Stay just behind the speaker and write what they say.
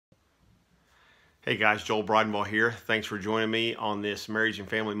Hey guys, Joel Breidenball here. Thanks for joining me on this Marriage and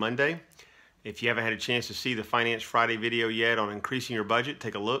Family Monday. If you haven't had a chance to see the Finance Friday video yet on increasing your budget,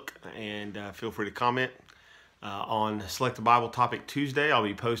 take a look and feel free to comment. On Select the Bible Topic Tuesday, I'll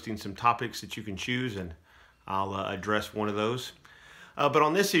be posting some topics that you can choose and I'll address one of those. But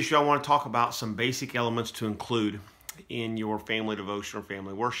on this issue, I want to talk about some basic elements to include in your family devotion or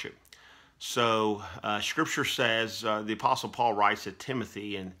family worship. So Scripture says, the Apostle Paul writes to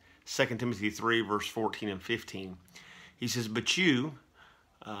Timothy in 2 Timothy 3, verse 14 and 15. He says, but you,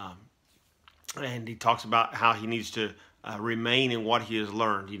 and he talks about how he needs to remain in what he has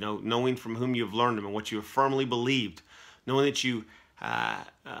learned, knowing from whom you have learned them and what you have firmly believed, knowing that you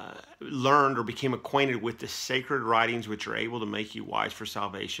learned or became acquainted with the sacred writings which are able to make you wise for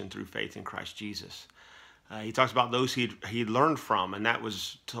salvation through faith in Christ Jesus. He talks about those he'd learned from, and that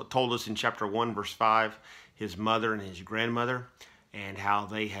was told us in chapter 1, verse 5, his mother and his grandmother, and how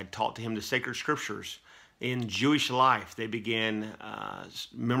they had taught to him the sacred scriptures. In Jewish life, they began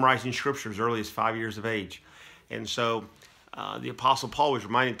memorizing scriptures early as 5 years of age. And so the Apostle Paul was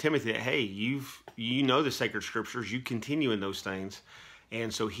reminding Timothy that, hey, you know the sacred scriptures, you continue in those things.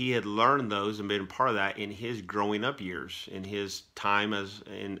 And so he had learned those and been part of that in his growing up years, in his time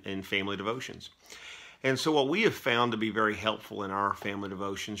in family devotions. And so what we have found to be very helpful in our family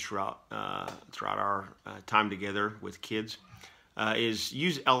devotions throughout our time together with kids is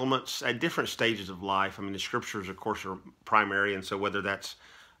use elements at different stages of life. I mean, the scriptures, of course, are primary, and so whether that's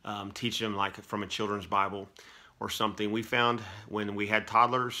teaching them like from a children's Bible or something. We found when we had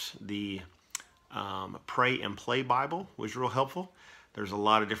toddlers, the Pray and Play Bible was real helpful. There's a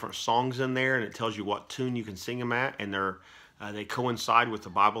lot of different songs in there, and it tells you what tune you can sing them at, and they coincide with the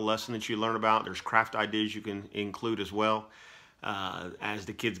Bible lesson that you learn about. There's craft ideas you can include as well. As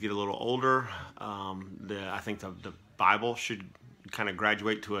the kids get a little older, I think the Bible should kind of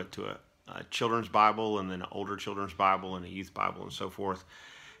graduate to a children's Bible, and then an older children's Bible and a youth Bible and so forth.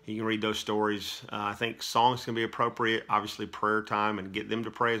 You can read those stories. I think songs can be appropriate. Obviously prayer time, and get them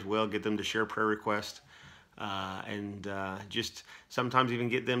to pray as well. Get them to share prayer requests. And just sometimes even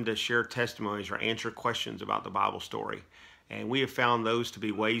get them to share testimonies or answer questions about the Bible story. And we have found those to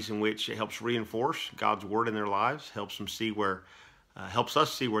be ways in which it helps reinforce God's word in their lives, helps us see where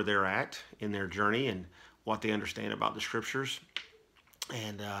they're at in their journey and what they understand about the scriptures.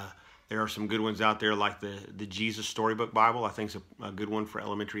 And there are some good ones out there, like the Jesus Storybook Bible. I think is a good one for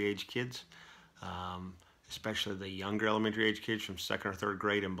elementary age kids, especially the younger elementary age kids from 2nd or 3rd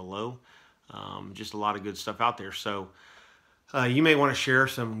grade and below. Just a lot of good stuff out there. So you may want to share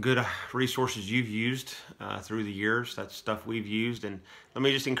some good resources you've used through the years. That's stuff we've used. And let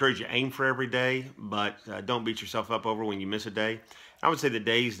me just encourage you, aim for every day, but don't beat yourself up over when you miss a day. I would say the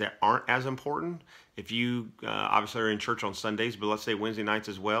days that aren't as important, if you obviously are in church on Sundays, but let's say Wednesday nights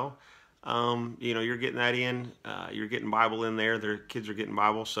as well, you're getting that in. You're getting Bible in there. Their kids are getting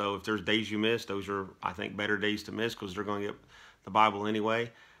Bible. So if there's days you miss, those are, I think, better days to miss because they're going to get the Bible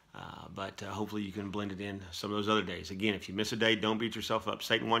anyway. But hopefully you can blend it in some of those other days. Again, if you miss a day, don't beat yourself up.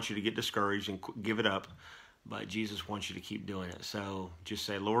 Satan wants you to get discouraged and give it up, but Jesus wants you to keep doing it. So just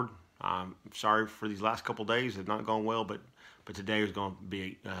say, Lord, I'm sorry for these last couple days. They've not gone well, but today is going to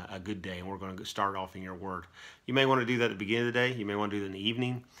be a good day, and we're going to start off in your word. You may want to do that at the beginning of the day. You may want to do it in the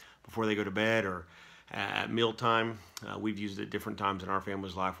evening before they go to bed or at mealtime. We've used it at different times in our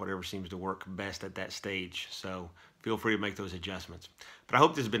family's life, whatever seems to work best at that stage. So feel free to make those adjustments. But I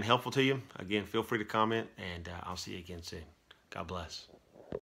hope this has been helpful to you. Again, feel free to comment, and I'll see you again soon. God bless.